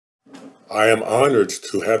I am honored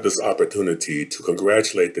to have this opportunity to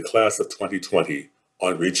congratulate the class of 2020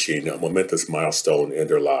 on reaching a momentous milestone in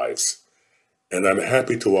their lives. And I'm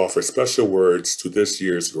happy to offer special words to this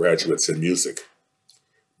year's graduates in music.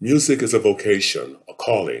 Music is a vocation, a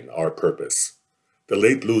calling, our purpose. The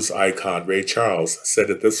late blues icon Ray Charles said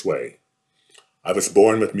it this way: I was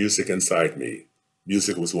born with music inside me.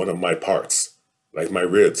 Music was one of my parts, like my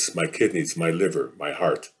ribs, my kidneys, my liver, my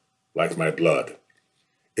heart, like my blood.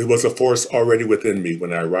 It was a force already within me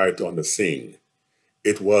when I arrived on the scene.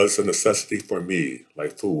 It was a necessity for me,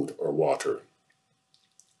 like food or water.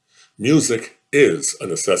 Music is a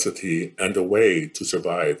necessity and a way to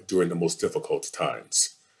survive during the most difficult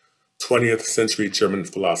times. 20th century German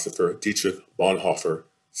philosopher Dietrich Bonhoeffer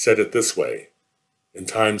said it this way: in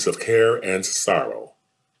times of care and sorrow,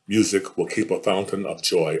 music will keep a fountain of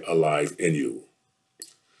joy alive in you.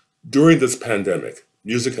 During this pandemic,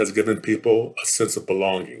 music has given people a sense of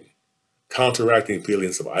belonging, counteracting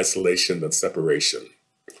feelings of isolation and separation.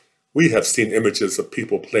 We have seen images of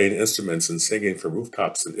people playing instruments and singing from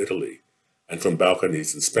rooftops in Italy and from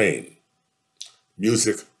balconies in Spain.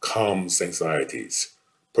 Music calms anxieties,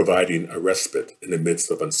 providing a respite in the midst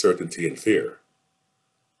of uncertainty and fear.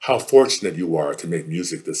 How fortunate you are to make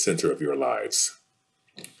music the center of your lives.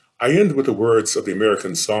 I end with the words of the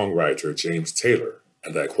American songwriter James Taylor,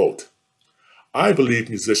 and I quote, I believe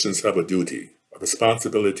musicians have a duty, a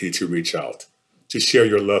responsibility to reach out, to share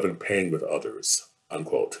your love and pain with others,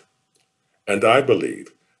 unquote. And I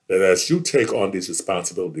believe that as you take on these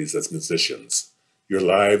responsibilities as musicians, your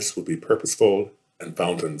lives will be purposeful and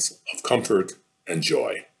fountains of comfort and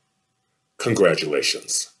joy.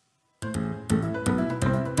 Congratulations.